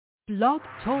Blog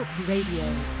Talk Radio.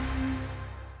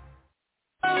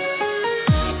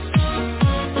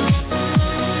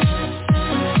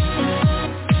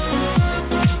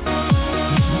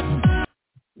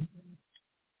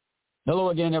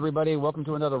 Hello again, everybody. Welcome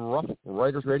to another Rough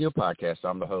Riders Radio podcast.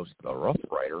 I'm the host, the Rough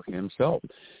Rider himself.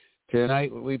 Tonight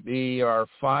will be our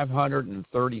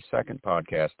 532nd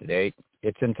podcast to date.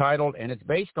 It's entitled, and it's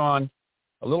based on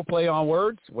a little play on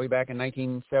words way back in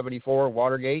 1974,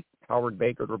 Watergate, Howard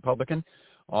Baker, Republican,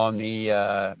 on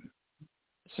the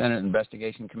Senate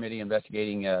Investigation Committee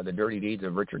investigating the dirty deeds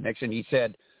of Richard Nixon. He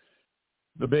said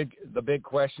the big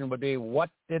question would be, what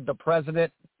did the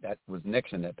president, that was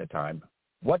Nixon at the time,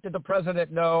 what did the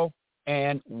president know,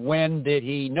 and when did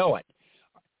he know it?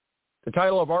 The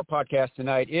title of our podcast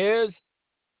tonight is,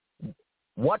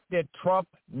 What Did Trump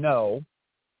Know,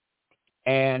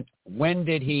 and when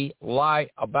did he lie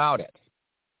about it?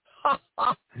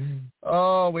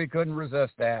 Oh, we couldn't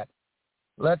resist that.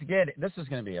 Let's get it. This is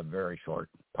going to be a very short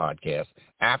podcast.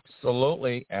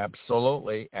 Absolutely,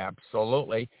 absolutely,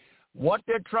 absolutely. What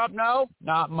did Trump know?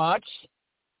 Not much.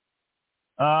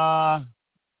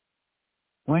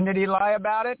 When did he lie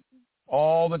about it?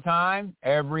 All the time,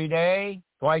 every day,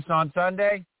 twice on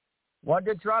Sunday. What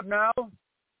did Trump know?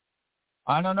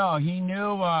 I don't know. He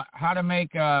knew how to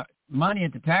make money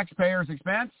at the taxpayer's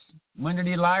expense. When did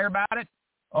he lie about it?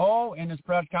 Oh, in his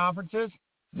press conferences.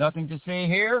 Nothing to see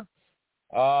here.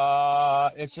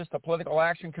 It's just a political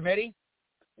action committee,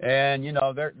 and you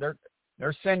know they're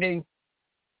sending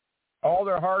all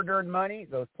their hard-earned money,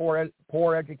 those poor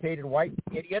educated white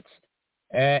idiots,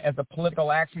 as a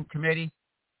political action committee.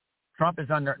 Trump is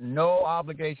under no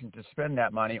obligation to spend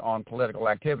that money on political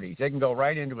activities. They can go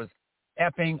right into his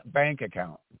effing bank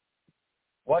account.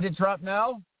 What did Trump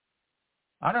know?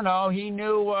 I don't know. He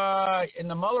knew in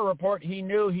the Mueller report, he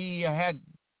knew he had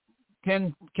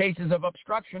 10 cases of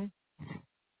obstruction.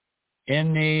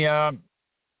 In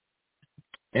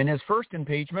his first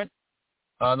impeachment,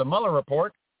 the Mueller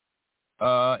report,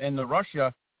 in the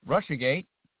Russiagate.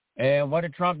 And what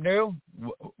did Trump do?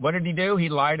 What did he do? He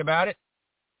lied about it.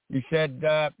 He said,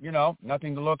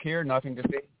 nothing to look here, nothing to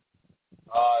see.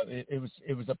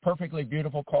 It was a perfectly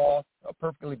beautiful call, a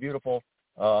perfectly beautiful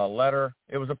letter.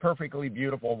 It was a perfectly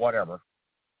beautiful whatever.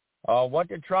 What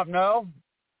did Trump know?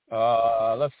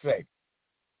 Let's see.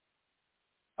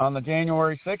 On the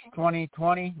January 6th,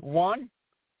 2021,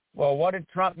 well, what did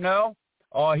Trump know?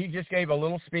 He just gave a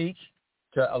little speech,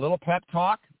 a little pep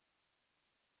talk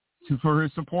for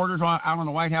his supporters out on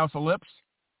the White House ellipse,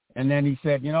 and then he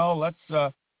said, let's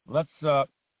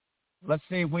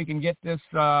see if we can get this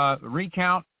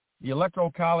recount, the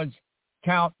Electoral College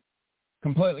count,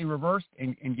 completely reversed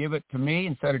and give it to me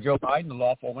instead of Joe Biden, the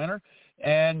lawful winner.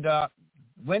 And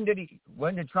when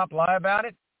did Trump lie about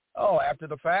it? Oh, after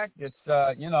the fact. It's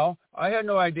I had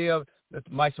no idea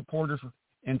that my supporters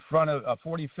in front of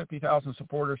 40, 50,000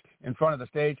 supporters in front of the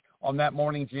stage on that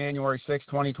morning, January 6,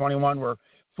 2021, were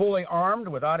fully armed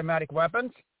with automatic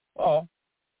weapons. Well,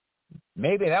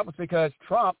 maybe that was because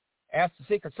Trump asked the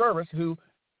Secret Service, who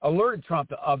alerted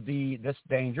Trump of this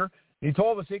danger. He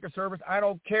told the Secret Service, I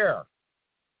don't care.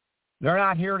 They're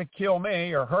not here to kill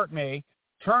me or hurt me.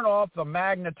 Turn off the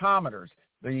magnetometers,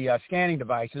 the scanning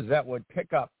devices that would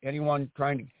pick up anyone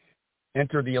trying to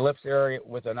enter the ellipse area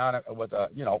with a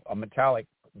metallic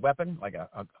weapon like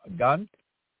a gun,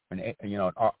 an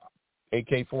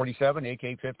AK-47,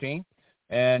 AK-15,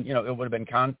 and it would have been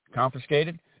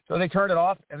confiscated. So they turned it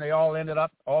off, and they all ended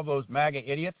up, all those MAGA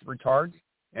idiots, retards,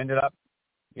 ended up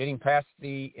getting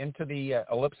into the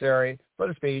ellipse area for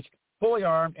the speech, fully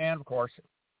armed, and of course,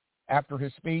 after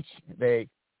his speech, they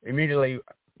immediately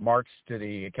marched to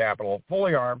the Capitol,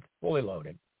 fully armed, fully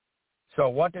loaded. So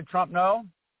what did Trump know?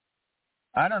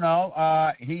 I don't know.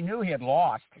 He knew he had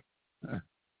lost.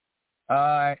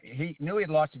 He knew he had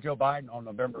lost to Joe Biden on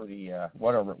November the,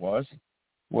 whatever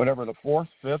the 4th,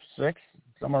 5th, 6th,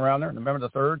 somewhere around there, November the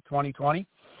 3rd, 2020.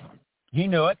 He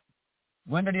knew it.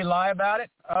 When did he lie about it?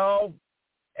 Oh,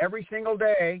 every single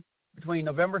day between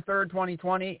November 3rd,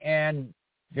 2020 and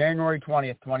January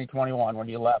 20th, 2021, when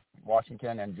he left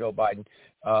Washington and Joe Biden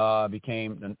was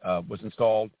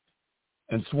installed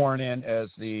and sworn in as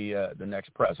the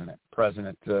next president.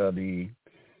 The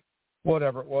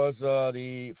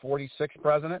 46th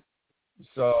president.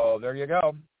 So there you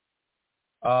go.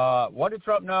 What did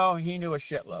Trump know? He knew a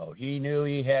shitload. He knew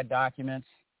he had documents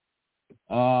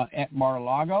at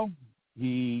Mar-a-Lago.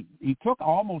 He took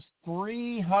almost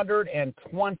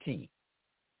 320.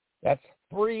 That's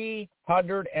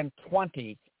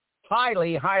 320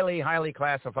 highly, highly, highly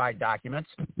classified documents.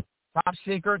 Top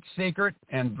secret,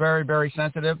 and very, very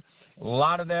sensitive. A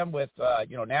lot of them with,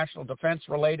 national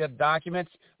defense-related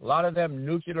documents. A lot of them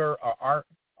nuclear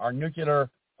our nuclear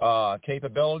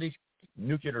capabilities,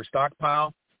 nuclear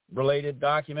stockpile-related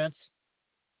documents.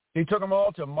 He took them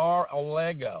all to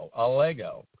Mar-a-Lago.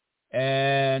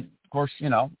 And, of course,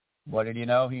 what did he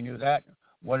know? He knew that.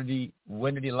 When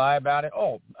did he lie about it?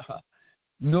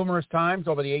 Numerous times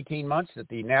over the 18 months that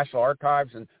the National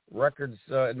Archives and Records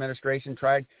Administration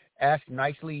asked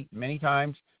nicely many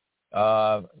times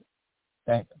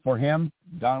for him,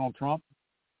 Donald Trump,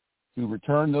 to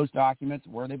return those documents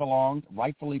where they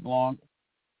rightfully belonged.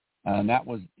 And that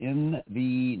was in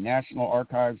the National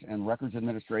Archives and Records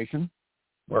Administration,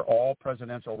 where all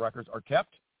presidential records are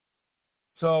kept.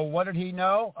 So what did he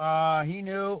know? He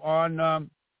knew on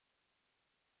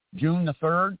June the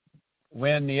 3rd,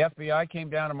 when the FBI came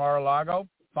down to Mar-a-Lago,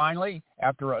 finally,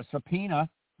 after a subpoena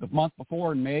the month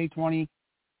before in May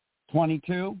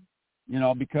 2022,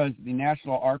 because the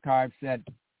National Archives said,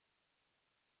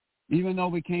 even though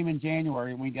we came in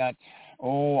January and we got,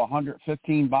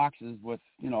 115 boxes with,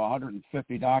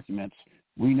 150 documents,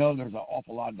 we know there's an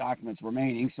awful lot of documents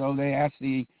remaining. So they asked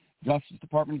the Justice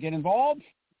Department to get involved,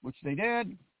 which they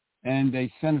did. And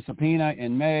they sent a subpoena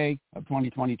in May of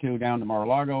 2022 down to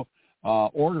Mar-a-Lago,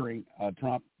 ordering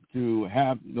Trump to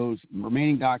have those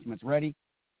remaining documents ready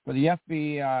for the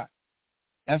FBI.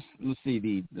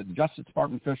 The Justice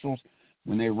Department officials,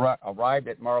 when they arrived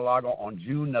at Mar-a-Lago on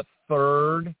June the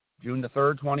 3rd,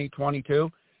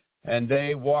 2022, and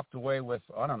they walked away with,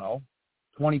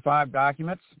 25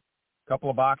 documents, a couple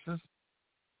of boxes,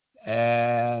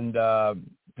 and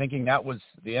thinking that was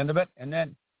the end of it, and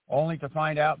then only to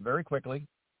find out very quickly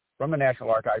from the National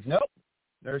Archives, nope,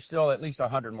 there's still at least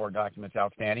 100 more documents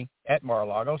outstanding at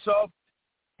Mar-a-Lago. So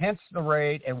hence the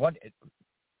raid. And what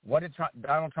did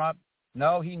Donald Trump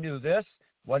know? He knew this.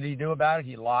 What did he do about it?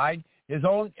 He lied. His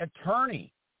own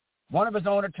attorney, one of his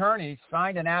own attorneys,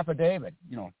 signed an affidavit,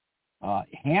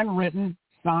 handwritten,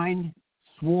 signed,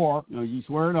 swore, you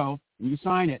swear an oath, and you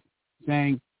sign it,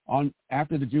 saying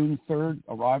after the June 3rd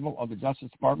arrival of the Justice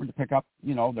Department to pick up,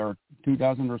 their 2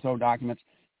 dozen or so documents,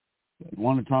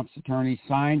 one of Trump's attorneys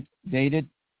signed, dated,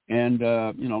 and,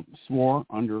 swore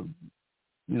under,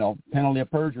 penalty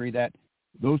of perjury that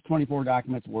those 24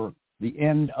 documents were the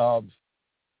end of,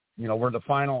 were the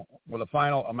final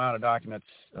amount of documents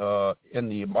in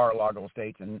the Mar-a-Lago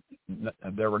estates, and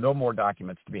there were no more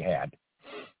documents to be had.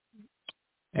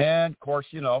 And, of course,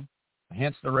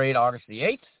 hence the raid August the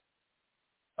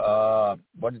 8th.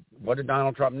 What did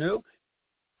Donald Trump knew?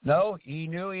 No, he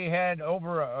knew he had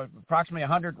over approximately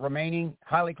 100 remaining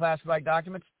highly classified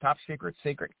documents, top secret,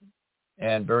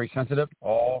 and very sensitive,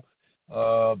 all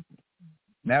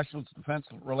national defense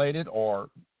related or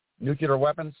nuclear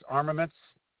weapons, armaments,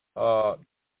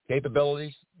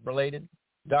 capabilities related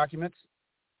documents.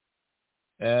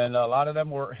 And a lot of them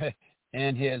were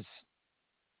in his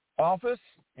office,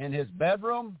 in his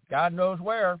bedroom, God knows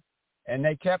where. And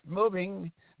they kept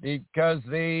moving because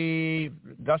the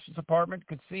Justice Department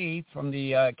could see from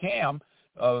the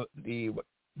the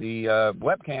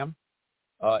webcam,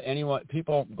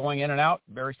 people going in and out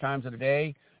various times of the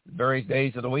day, various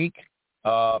days of the week,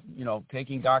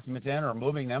 taking documents in or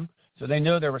moving them. So they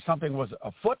knew there was something was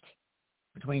afoot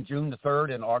between June the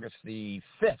 3rd and August the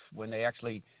 5th when they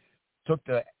actually took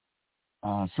the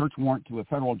search warrant to a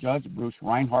federal judge, Bruce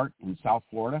Reinhart in South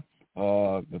Florida,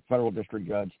 the federal district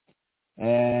judge.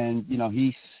 And,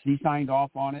 he signed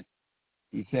off on it.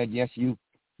 He said, yes, you've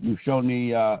shown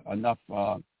me enough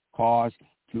cause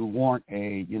to warrant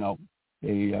a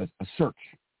search,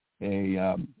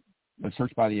 a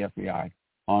search by the FBI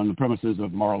on the premises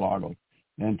of Mar-a-Lago.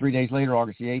 And 3 days later,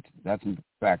 August the 8th, that's in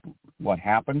fact what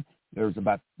happened. There was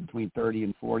about between 30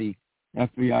 and 40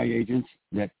 FBI agents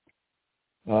that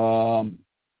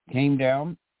came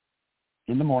down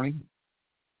in the morning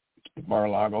at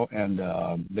Mar-a-Lago, and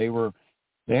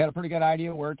they had a pretty good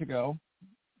idea where to go.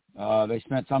 They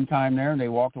spent some time there, and they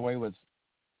walked away with,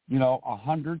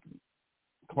 100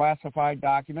 classified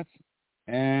documents,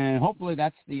 and hopefully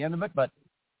that's the end of it. But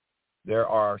there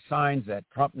are signs that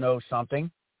Trump knows something,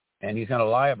 and he's going to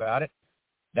lie about it.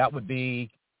 That would be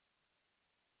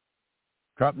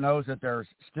Trump knows that there's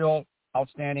still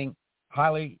outstanding,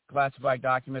 highly classified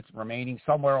documents remaining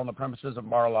somewhere on the premises of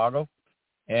Mar-a-Lago,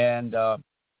 and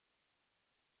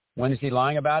when is he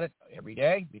lying about it? Every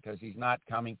day, because he's not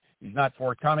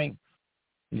forthcoming,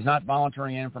 he's not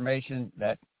volunteering information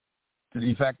that to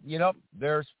the effect,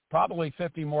 there's probably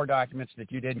 50 more documents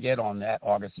that you didn't get on that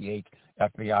August the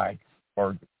 8th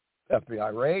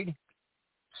FBI raid.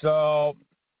 So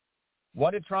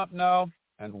what did Trump know,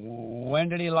 and when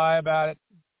did he lie about it?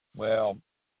 Well,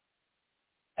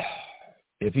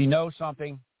 If he knows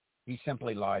something, he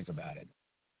simply lies about it.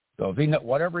 So if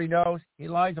whatever he knows, he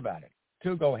lies about it.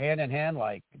 Two go hand in hand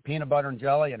like peanut butter and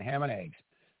jelly and ham and eggs.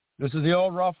 This is the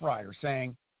old Rough Rider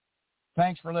saying,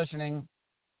 thanks for listening,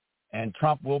 and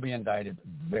Trump will be indicted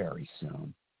very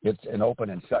soon. It's an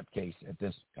open and shut case at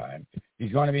this time.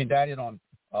 He's going to be indicted on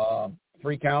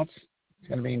 3 counts. He's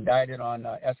going to be indicted on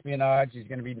espionage. He's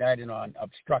going to be indicted on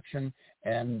obstruction,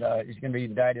 and he's going to be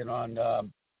indicted on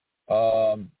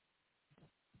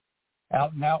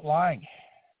out and out lying,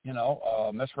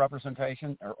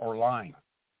 misrepresentation or lying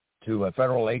to a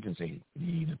federal agency,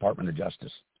 the Department of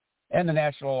Justice, and the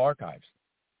National Archives.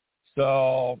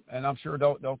 So, and I'm sure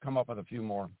they'll come up with a few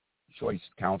more choice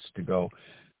counts to go.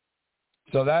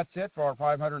 So that's it for our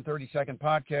 532nd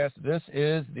podcast. This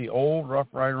is the old Rough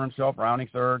Rider himself, rounding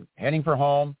third, heading for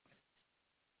home.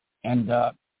 And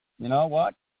you know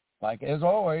what? Like as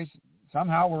always,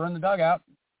 somehow we're in the dugout,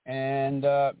 and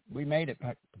we made it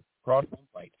across the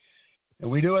fight. And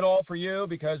we do it all for you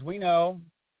because we know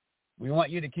we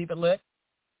want you to keep it lit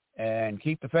and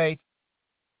keep the faith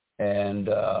and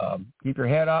keep your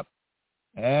head up.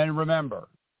 And remember,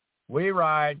 we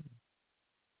ride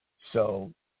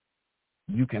so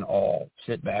you can all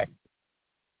sit back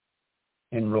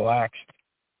in relaxed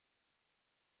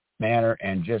manner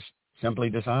and just simply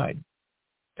decide.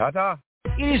 Ta-ta.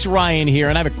 It is Ryan here,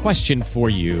 and I have a question for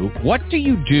you. What do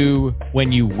you do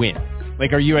when you win?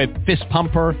 Like, are you a fist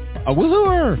pumper, a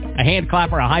woohooer, a hand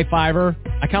clapper, a high fiver?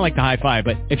 I kind of like the high five,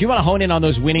 but if you want to hone in on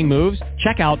those winning moves,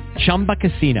 check out Chumba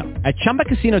Casino. At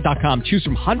ChumbaCasino.com, choose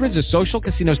from hundreds of social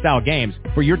casino-style games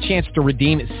for your chance to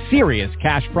redeem serious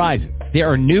cash prizes.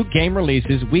 There are new game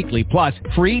releases weekly, plus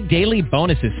free daily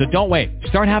bonuses, so don't wait.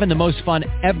 Start having the most fun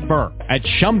ever at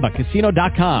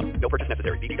ChumbaCasino.com. No purchase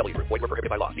necessary. VGW. Void where prohibited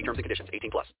by law. See terms and conditions.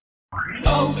 18+.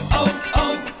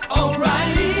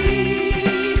 O'Reilly.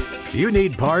 You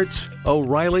need parts?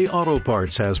 O'Reilly Auto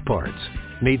Parts has parts.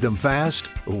 Need them fast?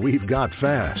 We've got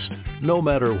fast. No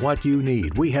matter what you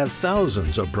need, we have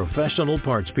thousands of professional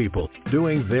parts people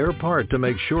doing their part to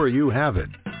make sure you have it.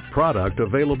 Product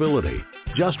availability.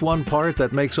 Just one part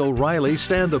that makes O'Reilly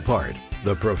stand apart.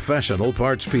 The professional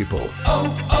parts people.